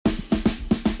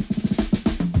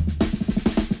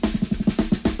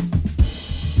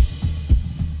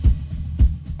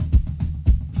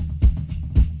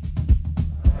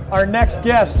Our next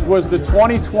guest was the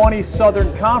 2020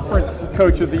 Southern Conference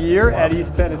Coach of the Year at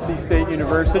East Tennessee State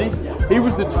University. He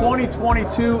was the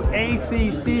 2022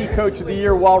 ACC Coach of the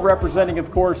Year while representing, of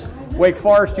course, Wake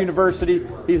Forest University.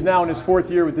 He's now in his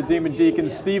fourth year with the Demon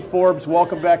Deacons. Steve Forbes,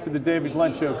 welcome back to the David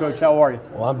Glenn Show. Coach, how are you?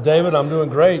 Well, I'm David. I'm doing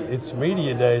great. It's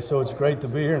media day, so it's great to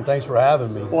be here, and thanks for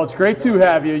having me. Well, it's great to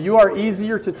have you. You are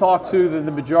easier to talk to than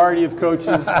the majority of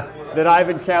coaches that I've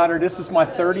encountered. This is my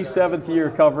 37th year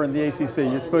covering the ACC.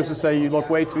 You're supposed to say you look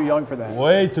way too young for that.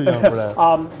 Way too young for that.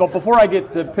 But before I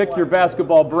get to pick your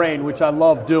basketball brain, which I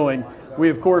love doing, we,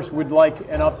 of course, would like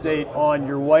an update on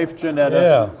your wife,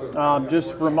 Janetta. Yeah.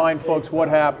 Just remind folks what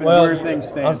happened, where things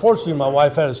stand. Unfortunately, my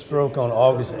wife had a stroke on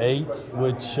August 8th,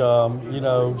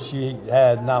 which, she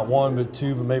had not one but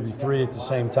two, but maybe three at the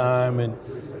same time. And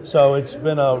so it's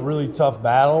been a really tough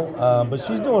battle, but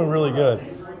she's doing really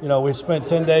good. You know, we spent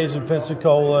 10 days in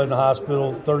Pensacola in the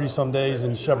hospital, 30-some days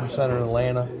in Shepherd Center in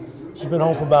Atlanta. She's been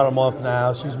home for about a month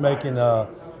now. She's making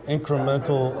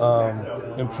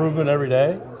incremental improvement every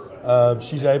day.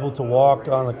 She's able to walk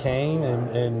on a cane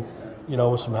and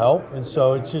with some help. And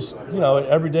so it's just,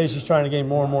 every day she's trying to gain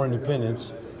more and more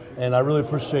independence. And I really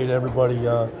appreciate everybody,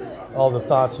 all the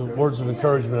thoughts and words of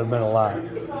encouragement have meant a lot.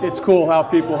 It's cool how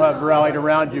people have rallied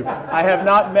around you. I have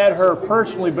not met her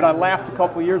personally, but I laughed a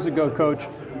couple years ago, Coach,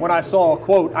 when I saw a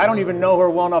quote. I don't even know her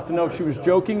well enough to know if she was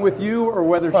joking with you or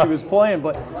whether she was playing,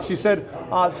 but she said,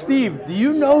 Steve, do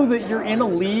you know that you're in a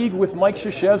league with Mike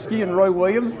Krzyzewski and Roy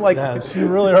Williams? Yeah, she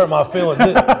really hurt my feelings.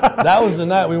 That was the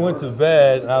night we went to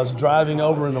bed, and I was driving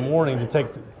over in the morning to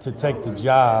take the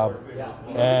job,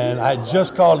 and I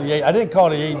just called the I didn't call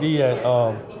the AD at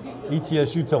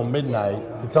ETSU till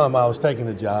midnight to tell him I was taking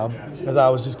the job, because I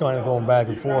was just going back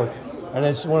and forth. And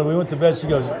then when we went to bed, she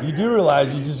goes, "You do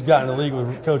realize you just got in the league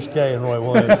with Coach K and Roy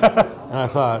Williams?" And I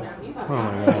thought, oh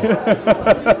my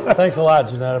God. Thanks a lot,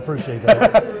 Jeanette. I appreciate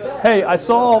that. Hey, I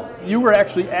saw you were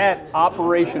actually at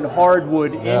Operation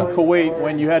Hardwood in Kuwait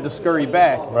when you had to scurry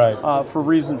back for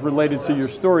reasons related to your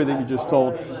story that you just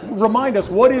told. Remind us,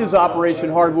 what is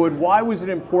Operation Hardwood? Why was it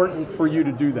important for you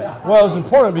to do that? Well, it was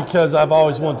important because I've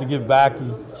always wanted to give back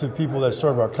to people that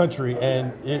serve our country,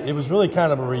 and it was really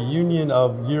kind of a reunion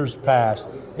of years past.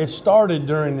 It started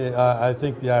during, I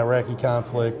think, the Iraqi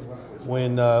conflict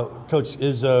when Coach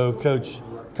Izzo,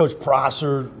 Coach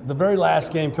Prosser, the very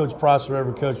last game Coach Prosser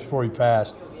ever coached before he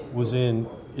passed was in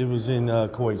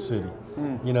Kuwait City.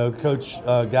 Coach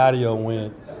Gaudio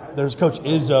went. There's Coach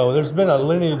Izzo. There's been a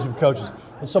lineage of coaches.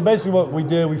 And so basically what we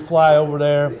did, we fly over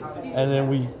there, and then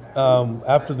we,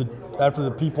 after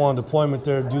the people on deployment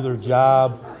there do their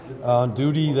job on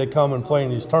duty, they come and play in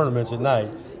these tournaments at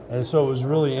night. And so it was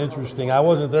really interesting. I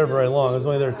wasn't there very long. I was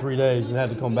only there 3 days and had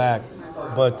to come back.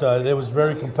 But it was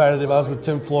very competitive. I was with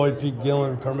Tim Floyd, Pete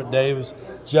Gillen, Kermit Davis.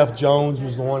 Jeff Jones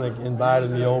was the one that invited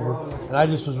me over. And I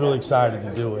just was really excited to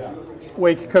do it.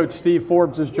 Wake coach Steve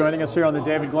Forbes is joining us here on the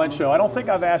David Glenn Show. I don't think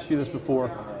I've asked you this before,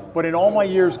 but in all my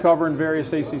years covering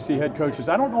various ACC head coaches,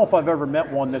 I don't know if I've ever met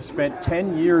one that spent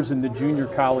 10 years in the junior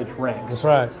college ranks. That's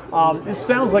right. This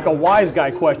sounds like a wise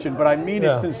guy question, but I mean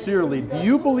it sincerely. Do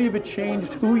you believe it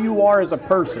changed who you are as a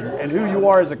person and who you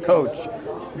are as a coach,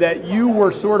 that you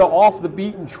were sort of off the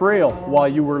beaten trail while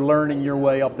you were learning your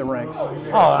way up the ranks?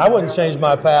 Oh, I wouldn't change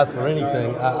my path for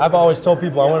anything. I've always told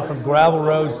people I went from gravel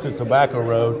roads to tobacco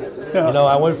road.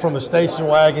 I went from a station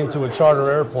wagon to a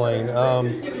charter airplane.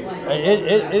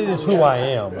 It is who I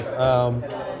am.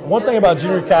 One thing about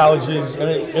junior colleges, and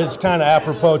it's kind of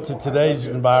apropos to today's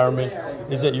environment,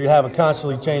 is that you have a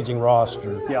constantly changing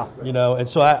roster. Yeah. And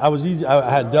so I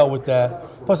had dealt with that.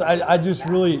 Plus, I just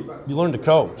really, you learn to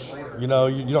coach. You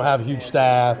don't have a huge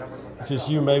staff. It's just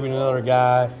you, maybe another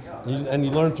guy. And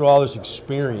you learn through all this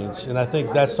experience. And I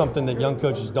think that's something that young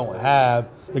coaches don't have.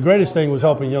 The greatest thing was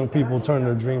helping young people turn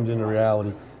their dreams into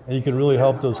reality. And you can really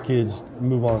help those kids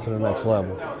move on to the next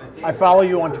level. I follow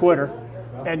you on Twitter,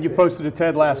 and you posted a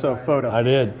Ted Lasso photo. I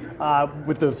did.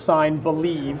 With the sign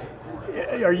 "Believe."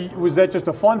 Was that just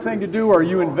a fun thing to do, or are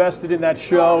you invested in that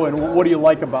show, and what do you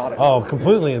like about it? Oh,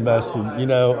 completely invested.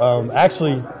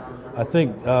 Actually, I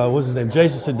think, what's his name?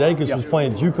 Jason Sudeikis was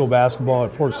playing JUCO basketball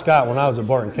at Fort Scott when I was at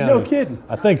Barton County. No kidding.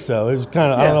 I think so. It was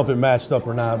kind of, I don't know if it matched up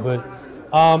or not, but,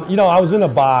 I was in a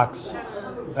box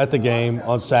at the game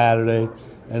on Saturday,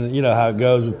 and you know how it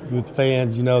goes with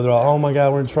fans. They're like, oh my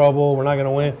God, we're in trouble. We're not going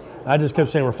to win. I just kept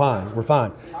saying, we're fine. We're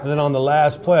fine. And then on the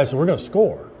last play, I said, we're going to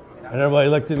score. And everybody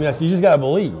looked at me. I said, you just got to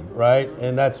believe, right?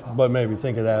 And that's what made me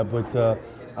think of that. But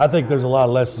I think there's a lot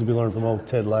of lessons to be learned from old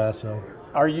Ted Lasso.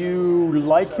 Are you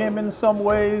like him in some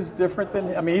ways, different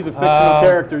than? I mean, he's a fictional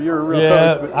character. You're a real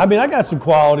coach. Yeah, I mean, I got some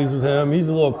qualities with him. He's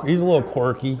a little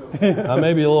quirky,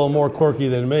 maybe a little more quirky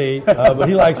than me. But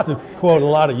he likes to quote a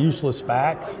lot of useless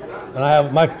facts,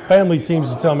 and my family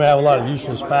seems to tell me I have a lot of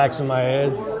useless facts in my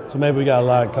head. So maybe we got a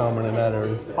lot of common in that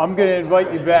area. I'm going to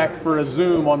invite you back for a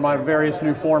Zoom on my various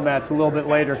new formats a little bit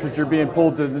later because you're being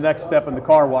pulled to the next step in the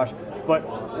car wash.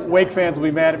 But Wake fans will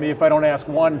be mad at me if I don't ask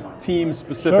one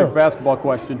team-specific basketball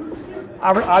question.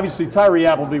 Obviously, Tyree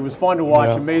Appleby was fun to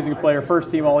watch, amazing player, first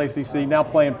team All-ACC, now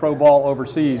playing pro ball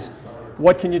overseas.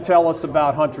 What can you tell us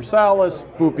about Hunter Salas,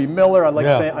 Boopy Miller? I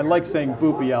like saying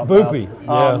Boopy out loud.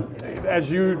 Boopy,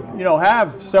 as you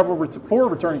have four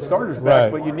returning starters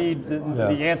back, but you need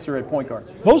the answer at point guard.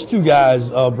 Those two guys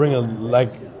bring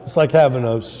it's like having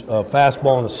a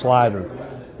fastball and a slider.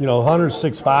 Hunter's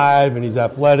 6'5", and he's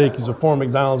athletic. He's a former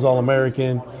McDonald's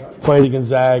All-American, played at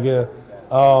Gonzaga.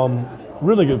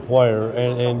 Really good player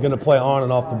and going to play on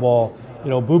and off the ball.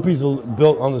 Boopy's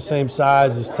built on the same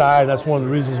size as Ty. That's one of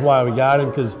the reasons why we got him,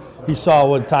 because he saw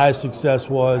what Ty's success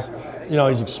was.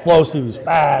 He's explosive, he's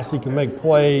fast, he can make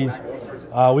plays.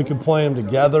 We could play him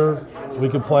together. We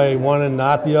could play one and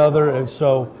not the other. And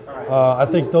so I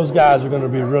think those guys are going to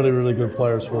be really, really good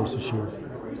players for us this year.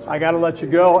 I got to let you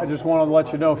go. I just wanted to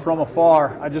let you know from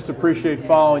afar, I just appreciate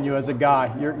following you as a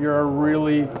guy. You're a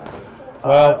really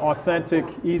authentic,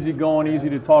 easygoing, easy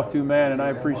to talk to man, and I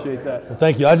appreciate that. Well,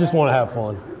 thank you. I just want to have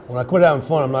fun. When I quit having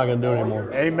fun, I'm not going to do it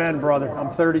anymore. Amen, brother. I'm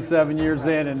 37 years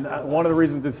in, and one of the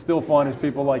reasons it's still fun is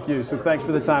people like you. So thanks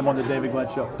for the time on the David Glenn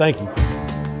Show. Thank you.